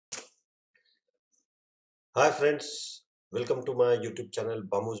Hi friends, welcome to my YouTube channel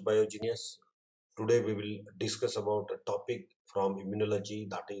BAMU'S Biogenius. Today we will discuss about a topic from immunology,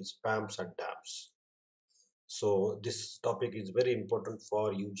 that is PAMPs and DAMPs. So this topic is very important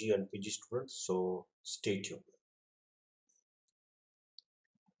for UG and PG students, so stay tuned.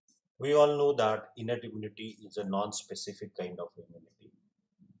 We all know that innate immunity is a non-specific kind of immunity,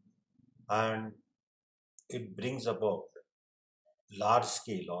 and it brings about large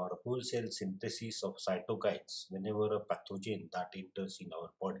scale or wholesale synthesis of cytokines whenever a pathogen that enters in our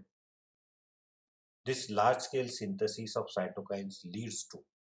body. This large scale synthesis of cytokines leads to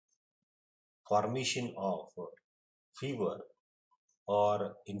formation of fever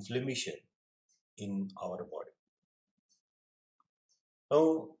or inflammation in our body.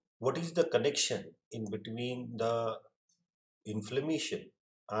 Now, what is the connection in between the inflammation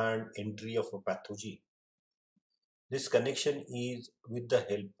and entry of a pathogen? This connection is with the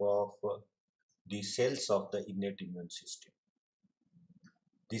help of the cells of the innate immune system.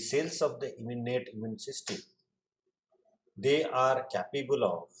 The cells of the innate immune system, they are capable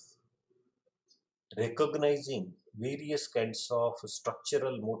of recognizing various kinds of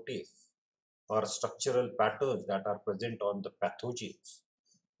structural motif or structural patterns that are present on the pathogens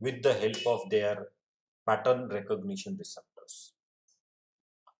with the help of their pattern recognition receptors.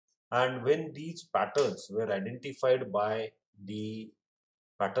 And when these patterns were identified by the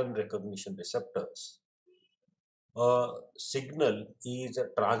pattern recognition receptors, a signal is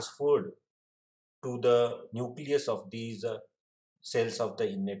transferred to the nucleus of these cells of the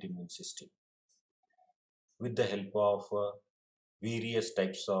innate immune system with the help of various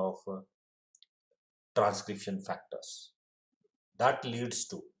types of transcription factors. That leads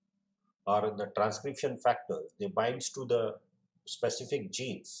to, or the transcription factors, they binds to the specific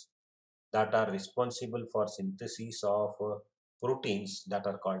genes that are responsible for synthesis of proteins that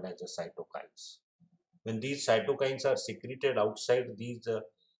are called as the cytokines. When these cytokines are secreted outside these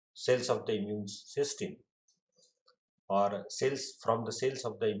cells of the immune system or cells from the cells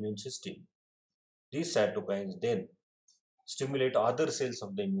of the immune system, these cytokines then stimulate other cells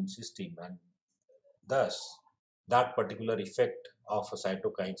of the immune system, and thus that particular effect of a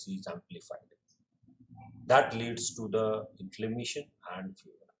cytokines is amplified. That leads to the inflammation and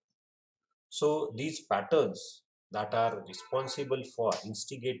fever. So these patterns that are responsible for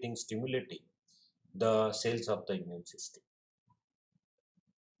instigating, stimulating the cells of the immune system.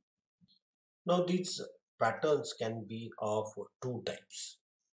 Now these patterns can be of two types.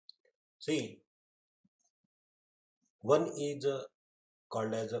 See, one is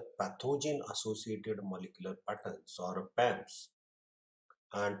called as a pathogen associated molecular patterns or PAMPs,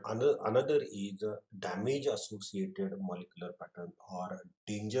 and another is a damage associated molecular pattern or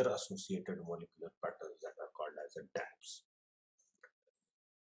danger associated molecular patterns that are called as a DAMPs.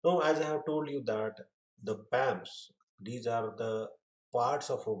 Now, as I have told you that the PAMPs, these are the parts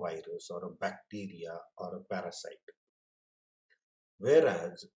of a virus or a bacteria or a parasite,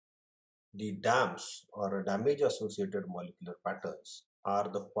 whereas the DAMPs or damage associated molecular patterns are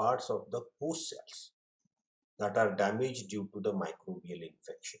the parts of the host cells that are damaged due to the microbial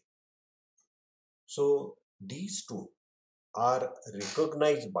infection. So these two are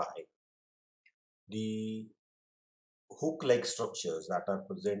recognized by the hook-like structures that are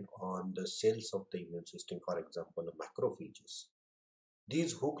present on the cells of the immune system, for example, macrophages.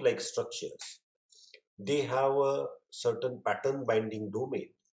 These hook-like structures, they have a certain pattern binding domain,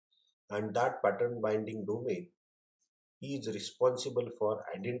 and that pattern binding domain is responsible for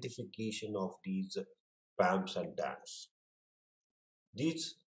identification of these PAMPs and DAMPs.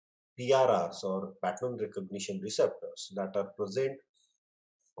 These PRRs or pattern recognition receptors that are present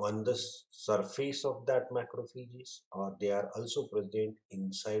on the surface of that macrophages, or they are also present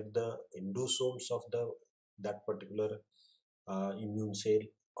inside the endosomes of the that particular immune cell,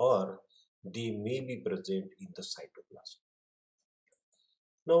 or they may be present in the cytoplasm.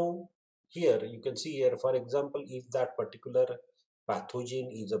 Now, here you can see here, for example, if that particular pathogen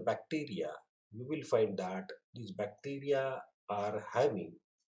is a bacteria, you will find that these bacteria are having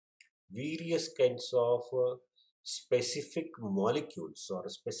various kinds of specific molecules or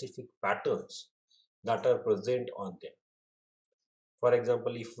specific patterns that are present on them. For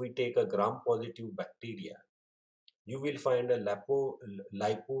example, if we take a gram-positive bacteria, you will find a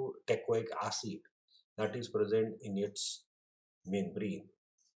lipoteichoic acid that is present in its membrane.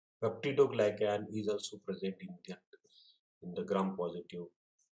 Peptidoglycan is also present in the gram-positive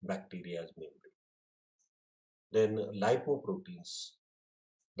bacteria's membrane. Then lipoproteins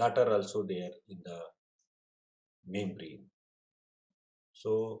that are also there in the membrane.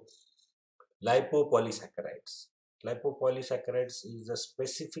 So lipopolysaccharides. Lipopolysaccharides is a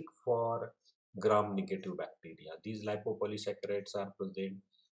specific for gram-negative bacteria. These lipopolysaccharides are present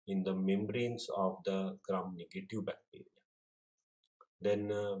in the membranes of the gram-negative bacteria. Then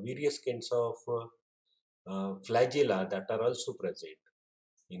various kinds of flagella that are also present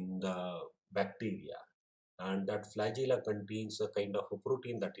in the bacteria, and that flagella contains a kind of a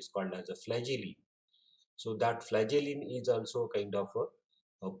protein that is called as a flagellin. So that flagellin is also kind of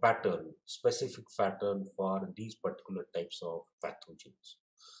a pattern, specific pattern for these particular types of pathogens.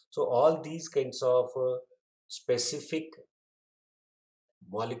 So all these kinds of specific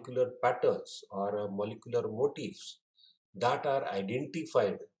molecular patterns or molecular motifs that are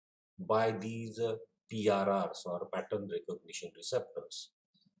identified by these PRRs or pattern recognition receptors,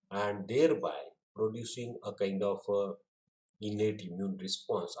 and thereby producing a kind of innate immune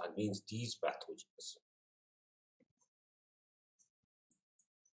response against these pathogens.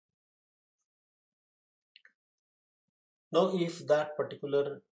 Now, if that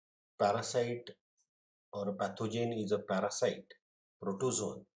particular parasite or a pathogen is a parasite,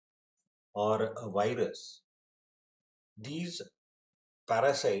 protozoan, or a virus, these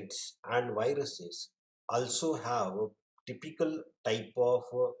parasites and viruses also have a typical type of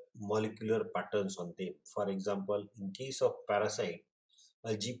molecular patterns on them. For example, in case of parasite,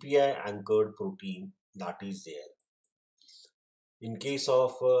 a GPI anchored protein that is there. In case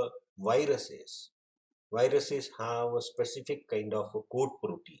of viruses have a specific kind of a coat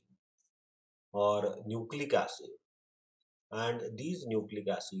protein or nucleic acid, and these nucleic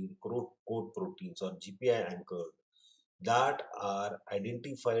acid coat proteins or GPI anchored that are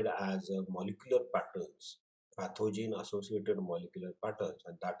identified as molecular patterns, pathogen associated molecular patterns,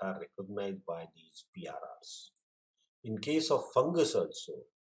 and that are recognized by these PRRs. In case of fungus also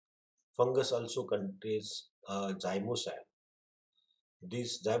contains zymosan.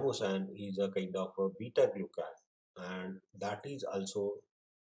 This zymosan is a kind of a beta glucan, and that is also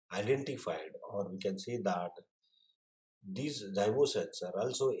identified, or we can say that these zymosans are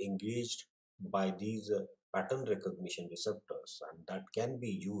also engaged by these pattern recognition receptors, and that can be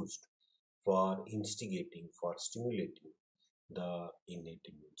used for instigating, for stimulating the innate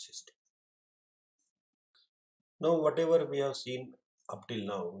immune system. Now, whatever we have seen up till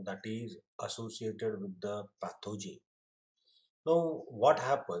now, that is associated with the pathogen. Now, what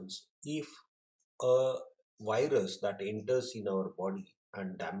happens if a virus that enters in our body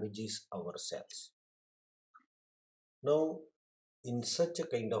and damages our cells? Now, in such a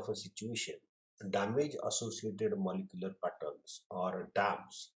kind of a situation, damage associated molecular patterns or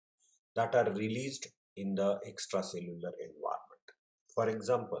DAMPs that are released in the extracellular environment. For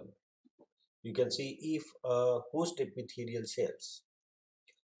example, you can see if host epithelial cells,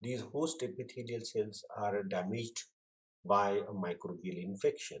 these host epithelial cells are damaged by a microbial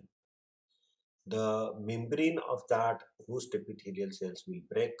infection, the membrane of that host epithelial cells will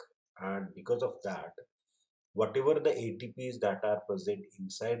break, and because of that, whatever the ATPs that are present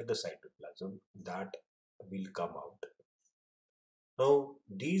inside the cytoplasm, that will come out. Now,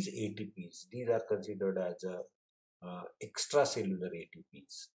 these ATPs, these are considered as extracellular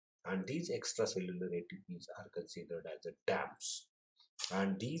ATPs, and these extracellular ATPs are considered as a DAMPs,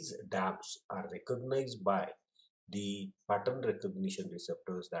 and these DAMPs are recognized by the pattern recognition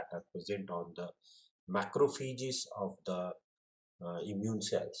receptors that are present on the macrophages of the immune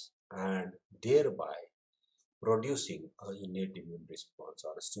cells, and thereby producing an innate immune response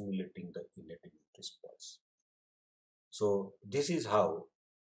or stimulating the innate immune response. So this is how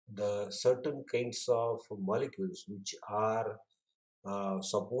the certain kinds of molecules which are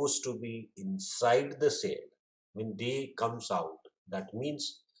supposed to be inside the cell, when they comes out, that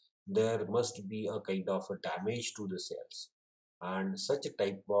means there must be a kind of a damage to the cells, and such a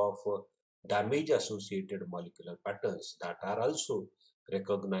type of damage associated molecular patterns that are also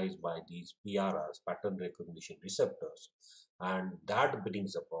recognized by these PRRs, pattern recognition receptors, and that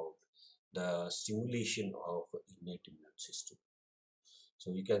brings about the stimulation of innate immune system.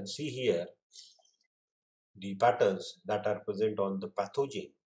 So you can see here the patterns that are present on the pathogen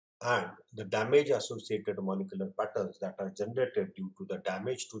and the damage associated molecular patterns that are generated due to the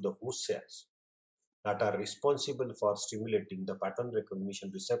damage to the host cells that are responsible for stimulating the pattern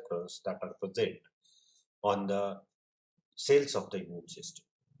recognition receptors that are present on the cells of the immune system.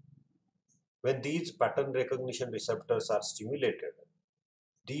 When these pattern recognition receptors are stimulated,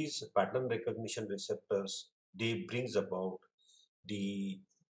 these pattern recognition receptors, they brings about the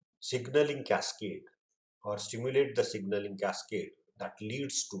signaling cascade or stimulate the signaling cascade that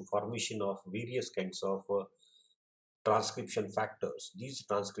leads to formation of various kinds of transcription factors. These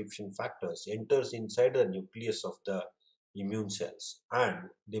transcription factors enters inside the nucleus of the immune cells, and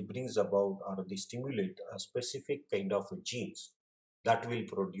they brings about or they stimulate a specific kind of genes that will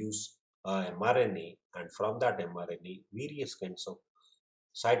produce mRNA, and from that mRNA, various kinds of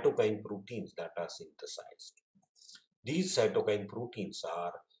cytokine proteins that are synthesized. These cytokine proteins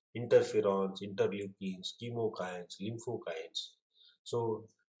are interferons, interleukins, chemokines, lymphokines. So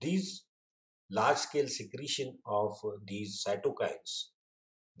these large scale secretion of these cytokines,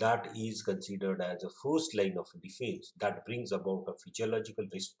 that is considered as a first line of defense that brings about a physiological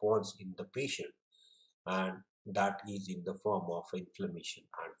response in the patient, and that is in the form of inflammation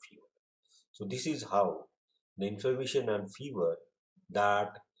and fever. So this is how the inflammation and fever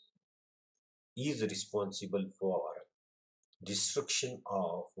that is responsible for destruction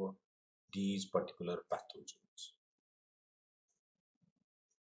of these particular pathogens.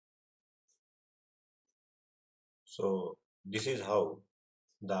 So this is how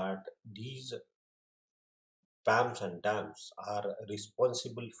that these PAMs and DAMs are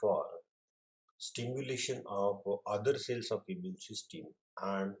responsible for stimulation of other cells of immune system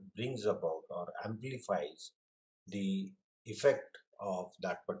and brings about or amplifies the effect of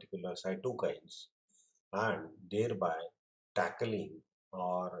that particular cytokines, and thereby tackling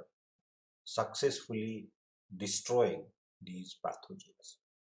or successfully destroying these pathogens.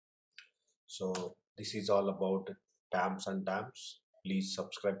 So this is all about PAMs and DAMs. Please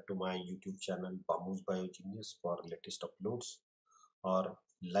subscribe to my YouTube channel BAMU'S Biogenius for latest uploads, or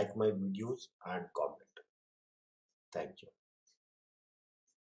like my videos and comment. Thank you.